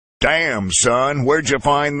Damn, son, where'd you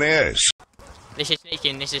find this? This is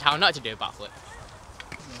Snakeskin, this is how not to do a backflip.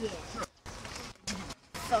 Yeah.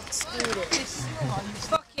 Fuck scooters.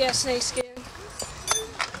 Fuck yeah, Snakeskin.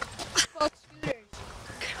 Fuck scooters.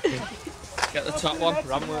 Get the top one,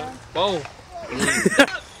 run with it. Whoa!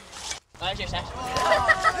 That's your set.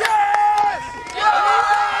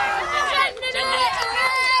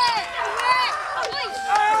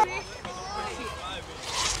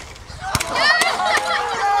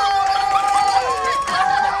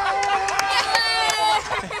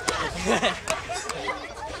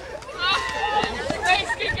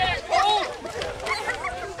 Snakeskin, get it pulled!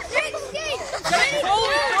 Snakeskin! Get it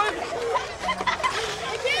pulled!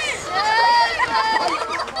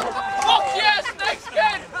 Fuck yeah,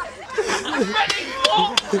 Snakeskin! Get it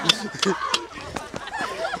pulled!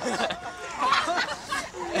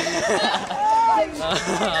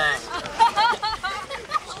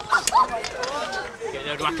 Get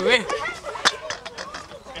the whack away.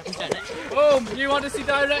 Boom! You want to see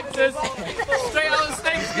directors? Straight out of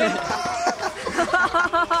Snakeskin!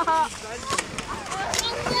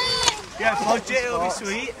 Yeah, fudge it, it'll be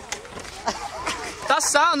sweet. That's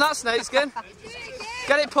sound, that Snakeskin.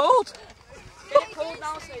 Get it pulled. Get it pulled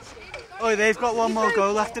now, Snakeskin. Oh, they've got one more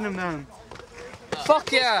go left in them now.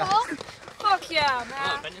 Fuck yeah. Fuck yeah,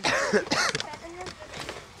 man.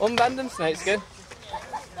 Unbend them, Snakeskin.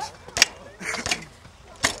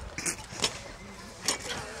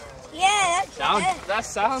 Yeah, that's Sound. it. That's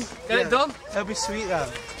sound. Get it done. It'll be sweet though.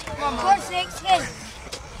 Come on, Snakeskin.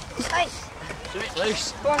 Nice. It's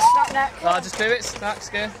loose. Go on, snap neck. Oh, just do it,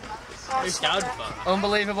 Snakeskin. Who's down for?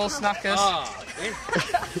 Unbelievable snackers. Oh, good.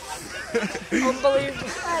 Unbelievable.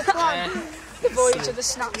 Come on. The voyage of the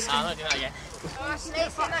snacks. I'll not do that again.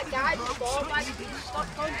 Snakeskin, that guy before, like, stop,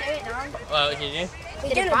 don't do it now. Well, what did you do? We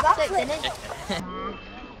did a backflip, didn't it?